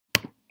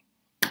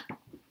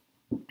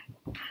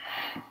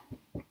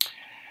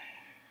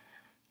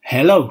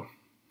Hello.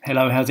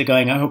 Hello, how's it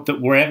going? I hope that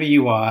wherever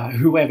you are,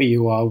 whoever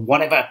you are,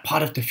 whatever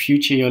part of the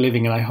future you're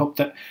living in, I hope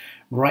that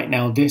right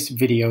now this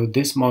video,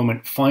 this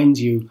moment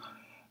finds you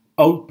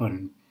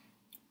open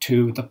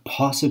to the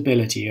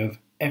possibility of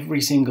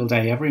every single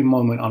day, every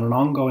moment on an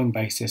ongoing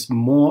basis,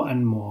 more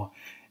and more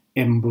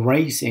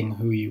embracing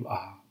who you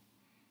are,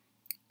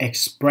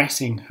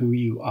 expressing who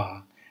you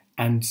are,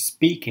 and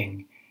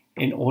speaking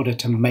in order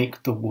to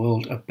make the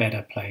world a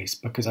better place,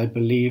 because I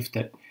believe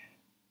that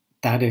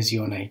that is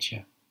your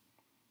nature.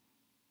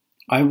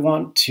 I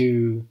want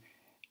to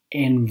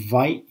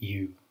invite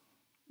you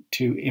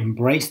to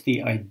embrace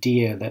the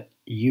idea that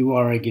you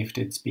are a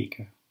gifted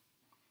speaker,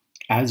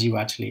 as you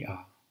actually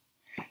are.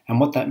 And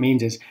what that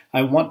means is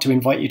I want to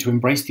invite you to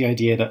embrace the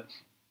idea that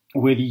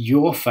with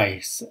your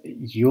face,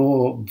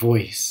 your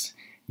voice,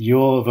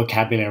 your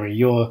vocabulary,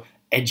 your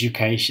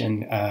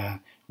education,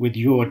 with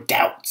your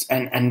doubts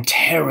and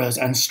terrors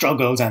and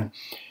struggles and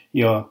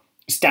your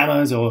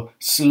stammers or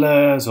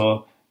slurs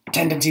or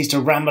tendencies to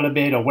ramble a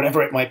bit or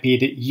whatever it might be,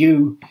 that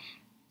you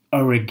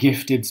are a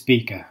gifted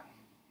speaker.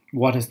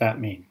 What does that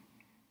mean?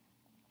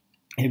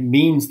 It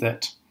means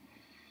that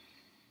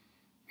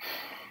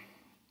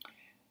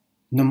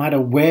no matter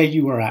where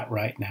you are at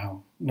right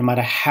now, no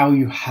matter how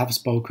you have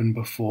spoken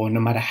before,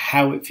 no matter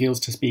how it feels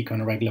to speak on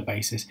a regular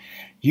basis,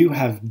 you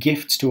have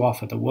gifts to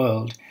offer the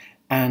world.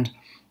 And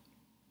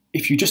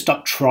if you just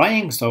stop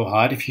trying so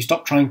hard, if you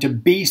stop trying to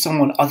be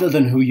someone other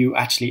than who you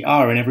actually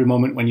are in every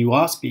moment when you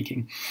are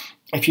speaking,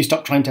 if you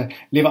stop trying to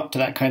live up to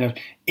that kind of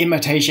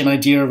imitation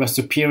idea of a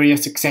superior,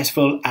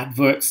 successful,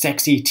 advert,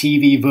 sexy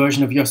TV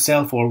version of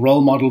yourself or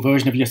role model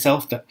version of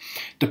yourself that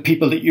the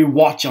people that you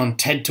watch on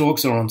TED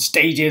Talks or on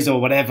stages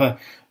or whatever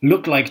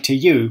look like to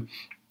you,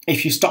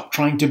 if you stop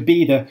trying to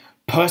be the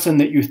person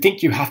that you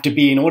think you have to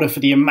be in order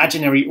for the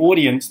imaginary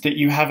audience that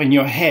you have in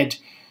your head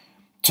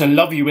to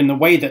love you in the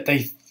way that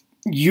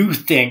you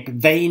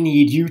think they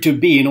need you to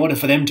be in order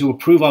for them to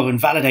approve of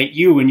and validate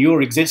you and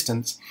your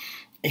existence,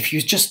 if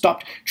you just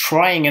stopped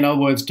trying, in other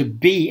words, to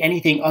be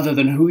anything other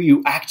than who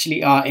you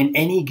actually are in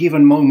any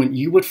given moment,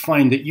 you would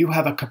find that you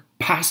have a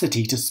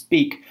capacity to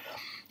speak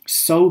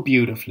so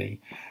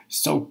beautifully,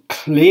 so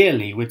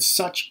clearly, with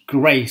such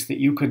grace that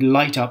you could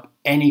light up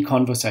any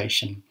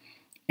conversation,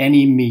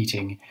 any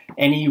meeting,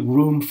 any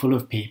room full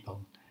of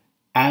people,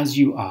 as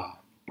you are.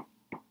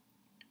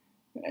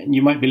 And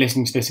you might be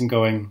listening to this and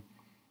going,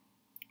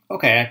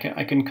 okay,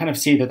 I can kind of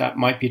see that that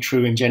might be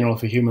true in general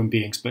for human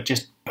beings, but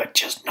just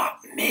not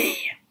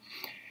me.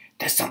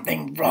 There's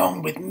something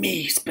wrong with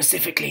me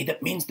specifically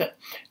that means that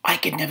I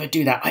could never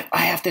do that. I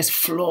have this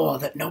flaw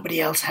that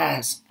nobody else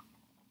has.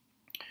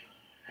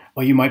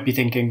 Or you might be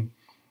thinking,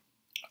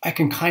 I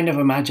can kind of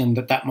imagine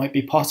that that might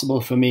be possible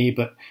for me,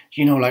 but,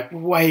 you know, like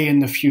way in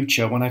the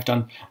future when I've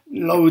done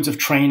loads of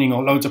training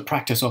or loads of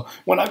practice, or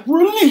when I've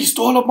released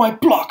all of my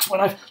blocks,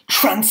 when I've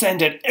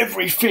transcended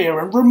every fear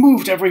and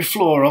removed every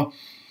flaw, or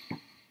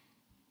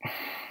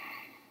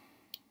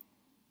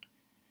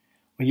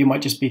you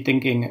might just be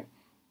thinking,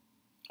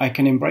 I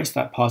can embrace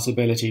that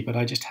possibility, but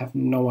I just have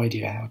no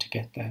idea how to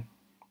get there.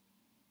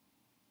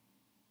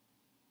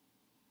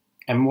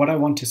 And what I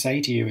want to say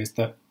to you is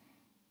that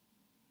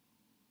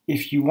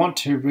if you want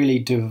to really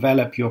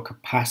develop your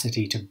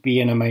capacity to be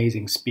an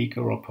amazing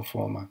speaker or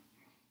performer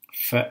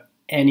for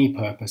any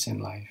purpose in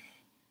life,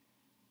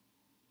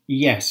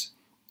 yes,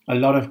 a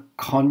lot of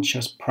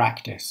conscious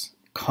practice,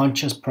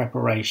 conscious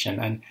preparation,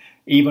 and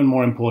even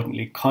more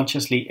importantly,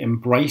 consciously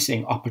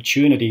embracing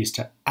opportunities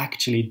to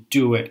actually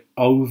do it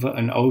over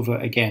and over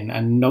again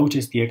and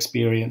notice the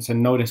experience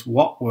and notice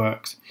what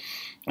works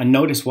and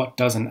notice what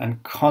doesn't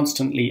and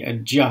constantly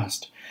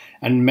adjust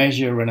and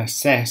measure and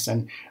assess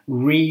and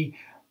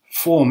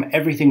reform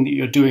everything that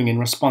you're doing in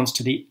response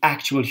to the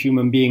actual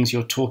human beings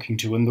you're talking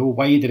to and the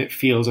way that it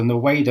feels and the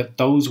way that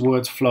those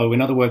words flow.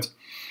 In other words,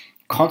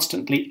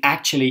 constantly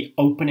actually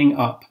opening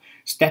up,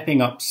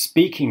 stepping up,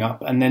 speaking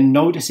up, and then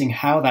noticing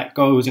how that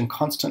goes and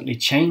constantly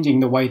changing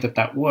the way that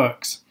that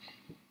works.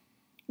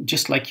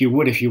 Just like you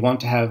would if you want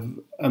to have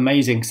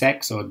amazing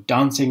sex or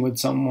dancing with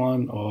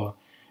someone or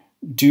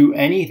do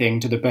anything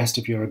to the best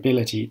of your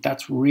ability,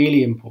 that's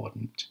really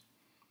important.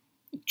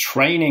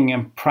 Training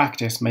and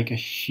practice make a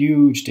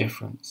huge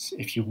difference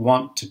if you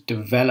want to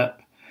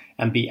develop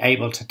and be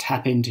able to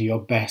tap into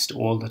your best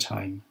all the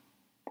time.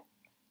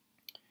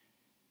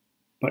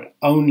 But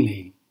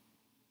only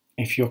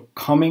if you're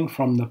coming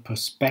from the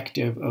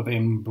perspective of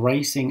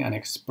embracing and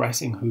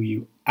expressing who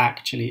you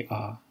actually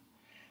are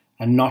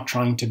and not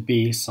trying to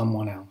be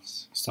someone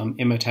else, some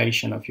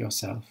imitation of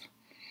yourself,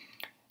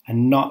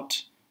 and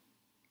not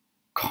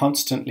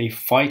constantly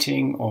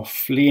fighting or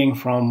fleeing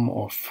from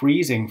or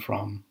freezing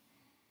from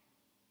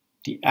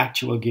the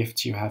actual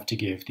gifts you have to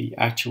give, the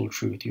actual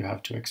truth you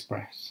have to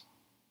express.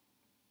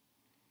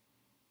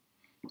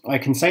 I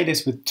can say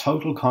this with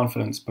total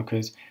confidence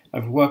because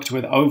I've worked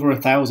with over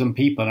 1,000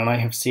 people and I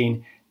have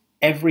seen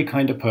every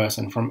kind of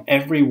person from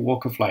every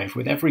walk of life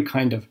with every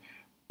kind of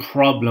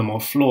problem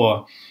or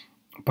flaw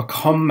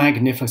become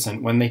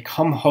magnificent when they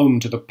come home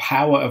to the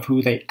power of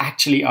who they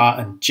actually are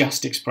and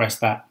just express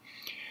that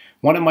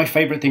one of my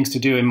favorite things to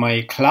do in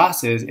my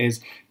classes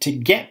is to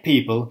get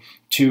people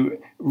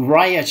to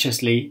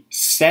riotously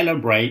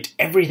celebrate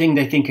everything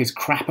they think is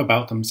crap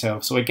about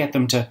themselves. So I get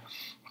them to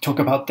talk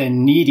about their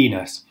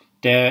neediness,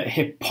 their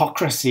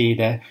hypocrisy,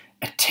 their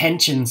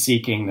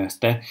attention-seekingness,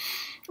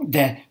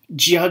 their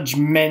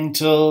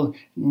judgmental,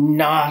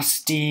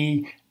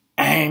 nasty,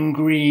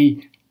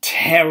 angry,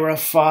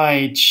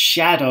 terrified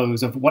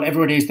shadows of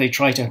whatever it is they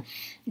try to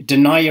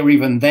deny or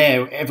even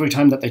there every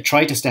time that they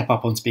try to step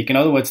up and speak. In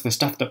other words, the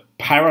stuff that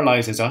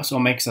paralyzes us or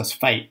makes us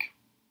fake,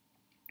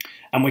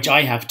 and which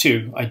I have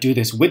too. I do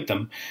this with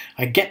them.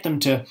 I get them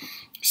to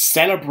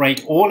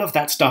celebrate all of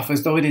that stuff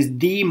as though it is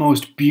the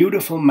most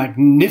beautiful,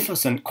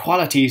 magnificent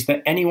qualities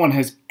that anyone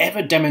has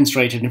ever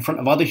demonstrated in front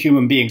of other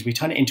human beings. We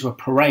turn it into a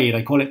parade.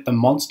 I call it the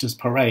Monsters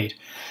Parade.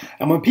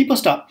 And when people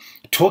start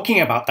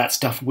talking about that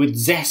stuff with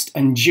zest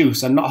and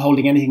juice and not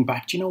holding anything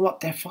back, do you know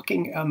what? They're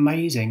fucking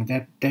amazing.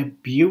 They're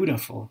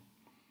beautiful.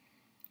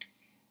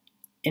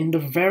 In the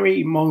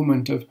very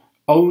moment of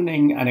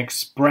owning and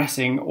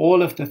expressing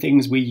all of the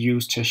things we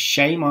use to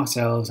shame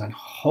ourselves and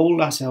hold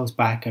ourselves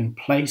back and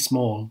play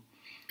small,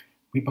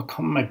 we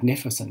become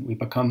magnificent. We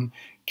become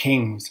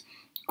kings,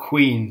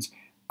 queens,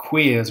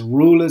 queers,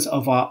 rulers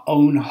of our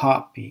own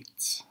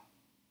heartbeats.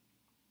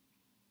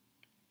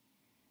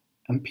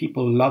 And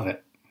people love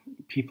it.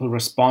 People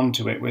respond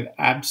to it with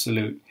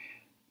absolute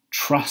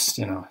trust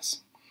in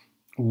us,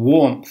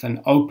 warmth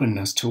and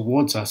openness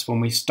towards us when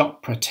we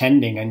stop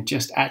pretending and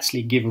just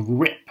actually give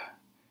rip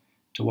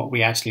to what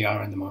we actually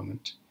are in the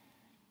moment.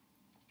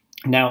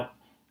 Now,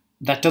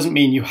 that doesn't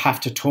mean you have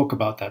to talk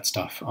about that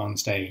stuff on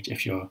stage.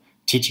 If you're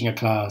teaching a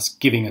class,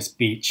 giving a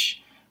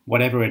speech,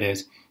 whatever it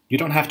is, you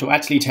don't have to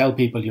actually tell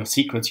people your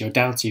secrets, your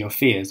doubts, or your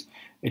fears.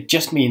 It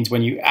just means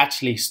when you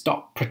actually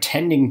stop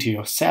pretending to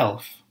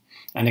yourself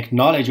and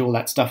acknowledge all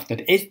that stuff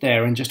that is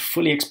there and just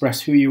fully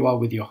express who you are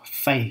with your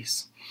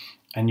face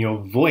and your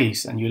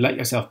voice, and you let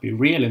yourself be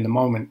real in the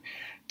moment,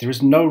 there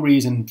is no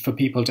reason for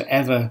people to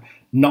ever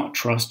not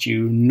trust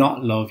you,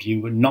 not love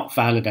you, and not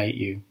validate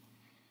you.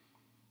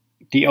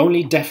 The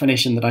only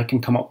definition that I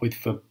can come up with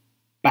for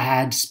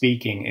bad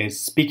speaking is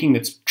speaking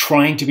that's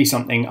trying to be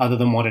something other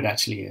than what it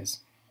actually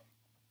is.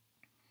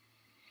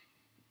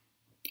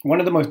 One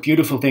of the most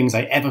beautiful things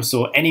I ever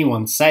saw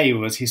anyone say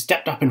was he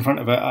stepped up in front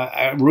of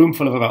a room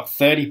full of about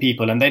 30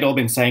 people, and they'd all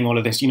been saying all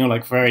of this, you know,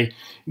 like very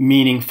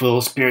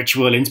meaningful,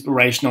 spiritual,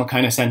 inspirational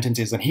kind of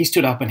sentences. And he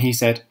stood up and he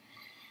said,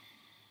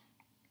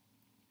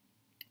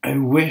 "I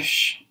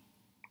wish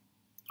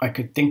I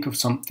could think of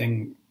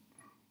something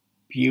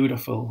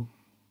beautiful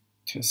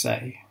to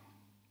say."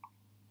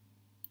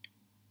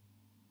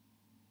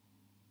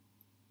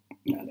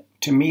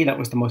 To me, that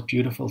was the most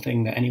beautiful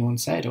thing that anyone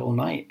said all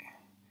night.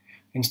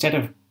 Instead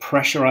of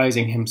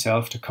pressurizing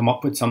himself to come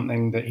up with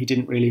something that he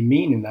didn't really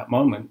mean in that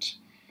moment,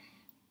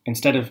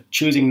 instead of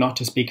choosing not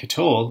to speak at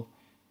all,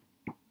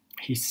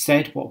 he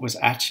said what was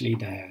actually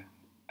there.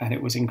 And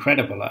it was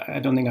incredible. I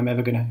don't think I'm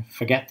ever going to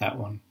forget that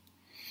one.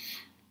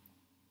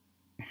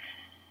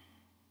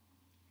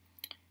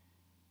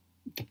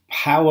 The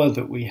power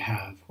that we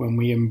have when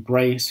we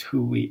embrace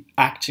who we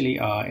actually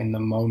are in the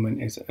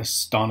moment is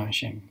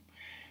astonishing.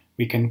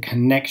 We can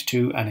connect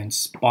to and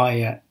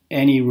inspire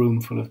any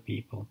room full of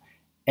people,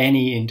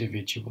 any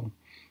individual.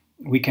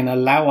 We can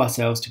allow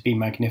ourselves to be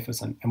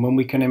magnificent. And when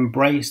we can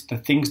embrace the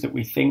things that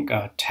we think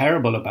are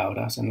terrible about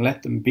us and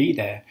let them be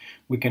there,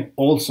 we can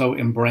also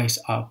embrace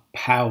our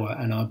power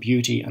and our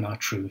beauty and our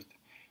truth.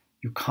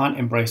 You can't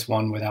embrace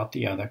one without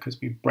the other,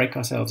 because we break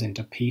ourselves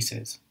into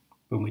pieces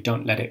when we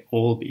don't let it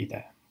all be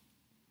there.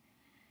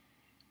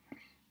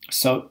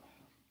 So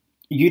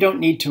you don't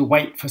need to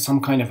wait for some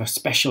kind of a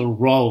special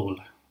role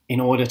in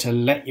order to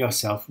let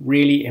yourself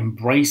really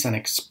embrace and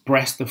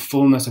express the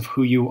fullness of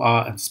who you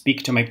are and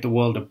speak to make the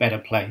world a better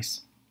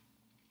place.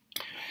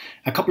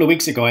 A couple of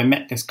weeks ago, I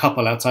met this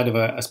couple outside of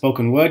a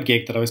spoken word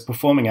gig that I was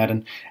performing at,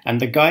 and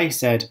the guy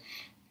said,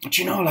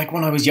 "Do you know, like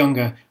when I was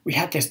younger, we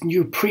had this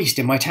new priest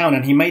in my town,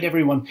 and he made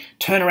everyone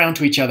turn around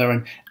to each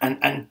other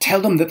and tell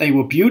them that they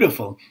were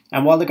beautiful."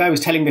 And while the guy was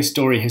telling this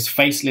story, his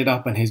face lit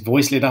up and his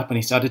voice lit up and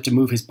he started to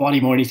move his body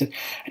more, and he said,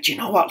 "Do you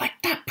know what, like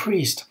that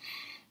priest,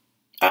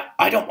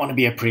 I don't want to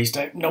be a priest.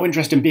 I have no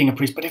interest in being a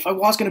priest. But if I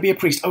was going to be a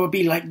priest, I would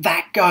be like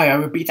that guy. I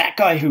would be that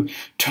guy who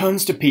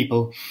turns to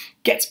people,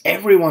 gets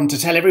everyone to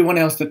tell everyone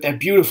else that they're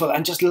beautiful,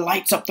 and just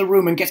lights up the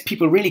room and gets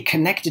people really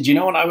connected, you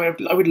know. And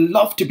I would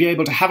love to be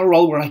able to have a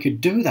role where I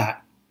could do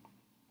that."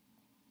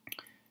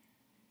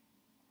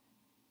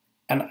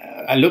 And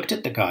I looked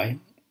at the guy,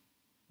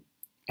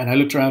 and I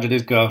looked around at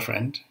his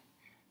girlfriend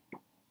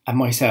and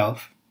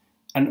myself,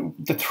 and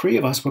the three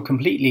of us were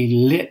completely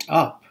lit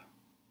up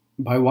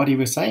by what he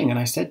was saying. And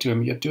I said to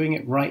him, "You're doing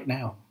it right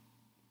now.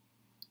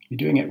 You're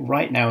doing it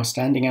right now,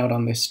 standing out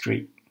on this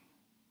street.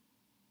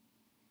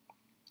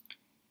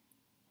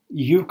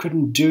 You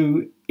can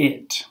do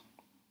it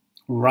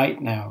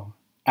right now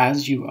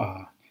as you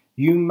are.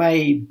 You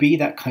may be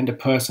that kind of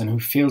person who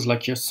feels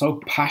like you're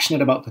so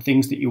passionate about the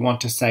things that you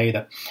want to say,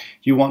 that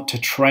you want to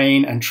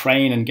train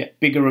and get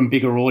bigger and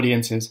bigger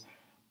audiences.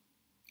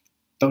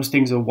 those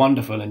things are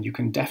wonderful, and you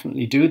can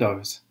definitely do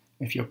those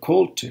if you're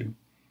called to.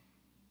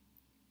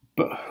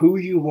 But who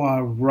you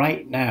are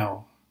right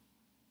now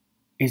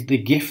is the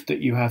gift that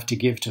you have to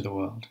give to the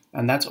world.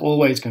 And that's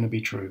always going to be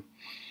true.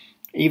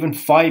 Even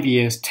 5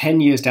 years,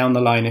 10 years down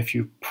the line, if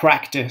you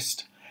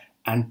practiced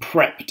and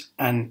prepped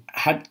and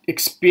had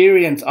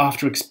experience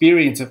after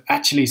experience of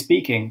actually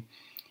speaking,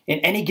 in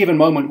any given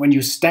moment when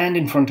you stand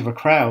in front of a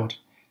crowd,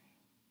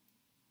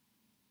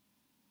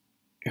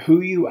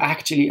 who you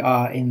actually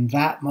are in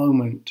that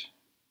moment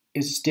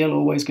is still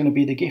always going to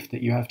be the gift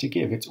that you have to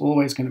give. It's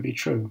always going to be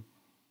true.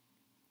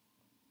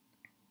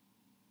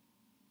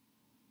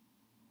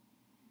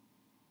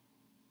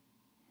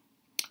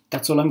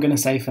 That's all I'm going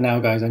to say for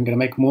now, guys. I'm going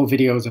to make more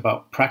videos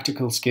about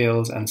practical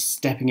skills and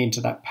stepping into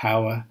that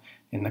power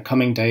in the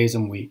coming days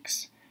and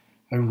weeks.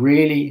 I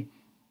really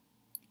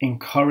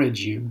encourage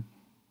you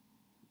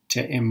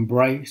to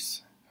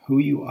embrace who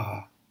you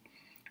are,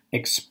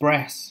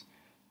 express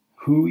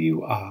who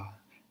you are,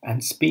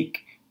 and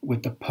speak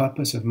with the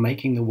purpose of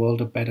making the world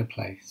a better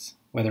place,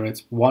 whether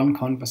it's one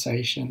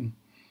conversation,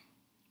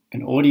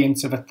 an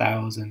audience of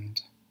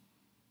 1,000,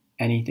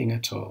 anything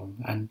at all.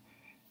 And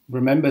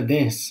remember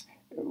this,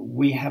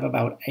 we have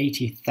about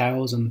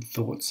 80,000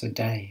 thoughts a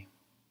day.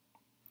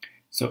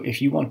 So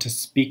if you want to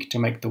speak to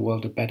make the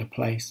world a better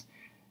place,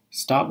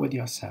 start with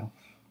yourself.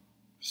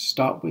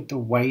 Start with the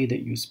way that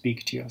you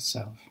speak to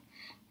yourself.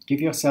 Give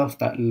yourself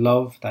that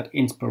love, that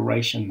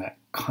inspiration, that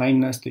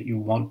kindness that you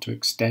want to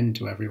extend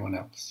to everyone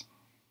else.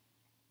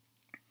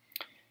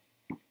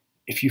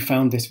 If you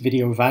found this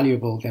video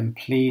valuable, then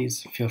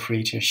please feel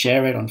free to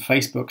share it on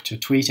Facebook, to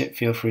tweet it.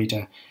 Feel free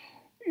to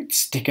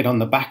stick it on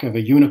the back of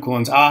a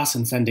unicorn's ass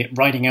and send it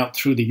riding out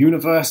through the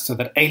universe so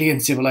that alien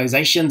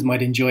civilizations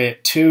might enjoy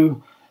it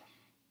too.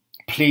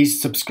 Please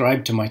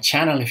subscribe to my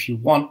channel if you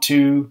want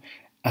to.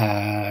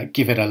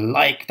 Give it a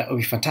like, that would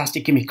be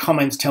fantastic. Give me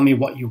comments, tell me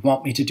what you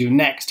want me to do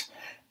next.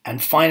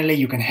 And finally,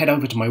 you can head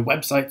over to my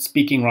website,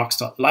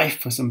 speakingrocks.life,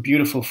 for some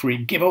beautiful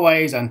free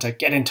giveaways and to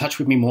get in touch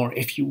with me more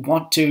if you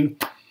want to.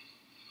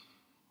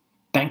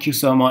 Thank you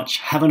so much.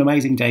 Have an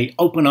amazing day.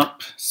 Open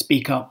up,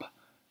 speak up.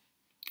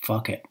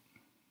 Fuck it.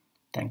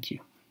 Thank you.